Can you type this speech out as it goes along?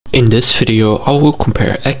In this video, I will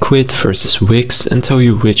compare Ecwid versus Wix and tell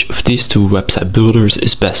you which of these two website builders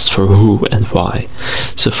is best for who and why.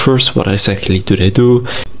 So first, what exactly do they do?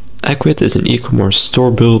 Ecwid is an e-commerce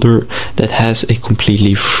store builder that has a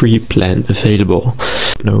completely free plan available.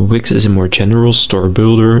 Now, Wix is a more general store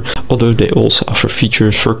builder, although they also offer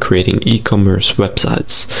features for creating e-commerce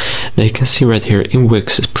websites. Now you can see right here in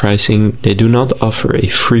Wix's pricing, they do not offer a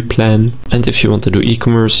free plan, and if you want to do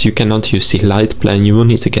e-commerce, you cannot use the light plan. You will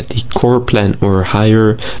need to get the core plan or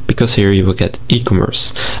higher, because here you will get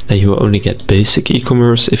e-commerce. Now you will only get basic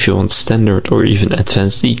e-commerce. If you want standard or even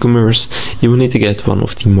advanced e-commerce, you will need to get one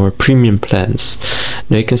of the more premium plans.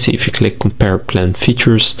 Now you can see if you click compare plan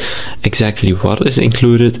features exactly what is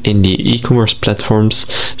included in the e-commerce platforms.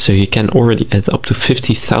 So you can already add up to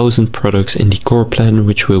 50,000 products in the core plan,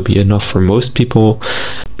 which will be enough for most people.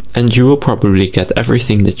 And you will probably get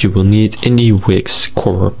everything that you will need in the Wix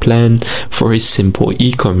core plan for a simple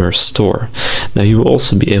e-commerce store. Now you will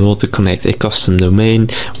also be able to connect a custom domain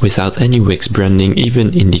without any Wix branding,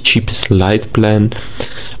 even in the cheapest light plan.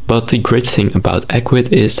 But the great thing about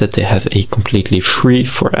Ecwid is that they have a completely free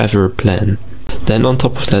forever plan. Then on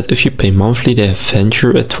top of that, if you pay monthly, they have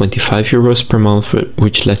Venture at 25 euros per month,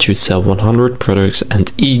 which lets you sell 100 products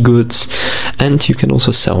and e-goods. And you can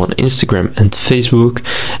also sell on Instagram and Facebook.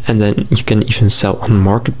 And then you can even sell on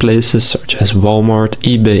marketplaces such as Walmart,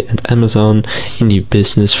 eBay and Amazon in the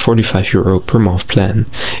business 45 euro per month plan.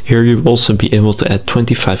 Here you will also be able to add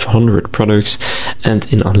 2500 products,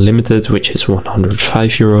 and in unlimited, which is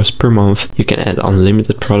 105 euros per month, you can add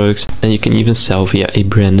unlimited products, and you can even sell via a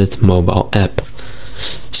branded mobile app.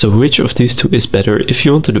 So which of these two is better if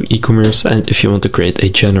you want to do e-commerce and if you want to create a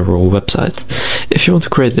general website? If you want to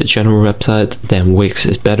create a general website, then Wix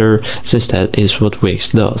is better, since that is what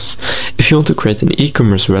Wix does. If you want to create an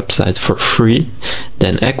e-commerce website for free,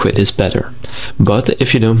 then Ecwid is better. But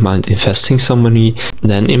if you don't mind investing some money,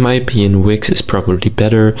 then in my opinion Wix is probably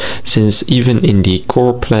better, since even in the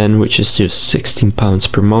core plan, which is just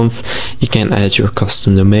 £16 per month, you can add your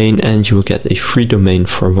custom domain and you will get a free domain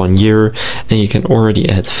for 1 year, and you can already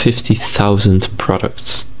add 50,000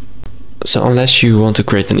 products. So unless you want to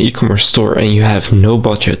create an e-commerce store and you have no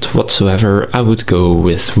budget whatsoever, I would go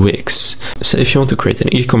with Wix. So if you want to create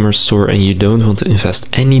an e-commerce store and you don't want to invest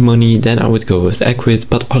any money, then I would go with Ecwid,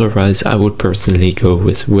 but otherwise I would personally go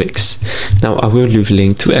with Wix. Now I will leave a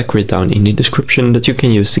link to Ecwid down in the description that you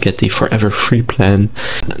can use to get the forever free plan.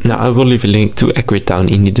 Now I will leave a link to Ecwid down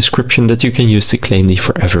in the description that you can use to claim the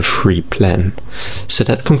forever free plan. So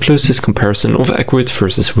that concludes this comparison of Ecwid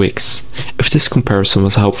versus Wix. If this comparison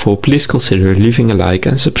was helpful, please consider leaving a like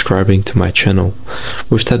and subscribing to my channel.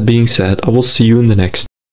 With that being said, I will see you in the next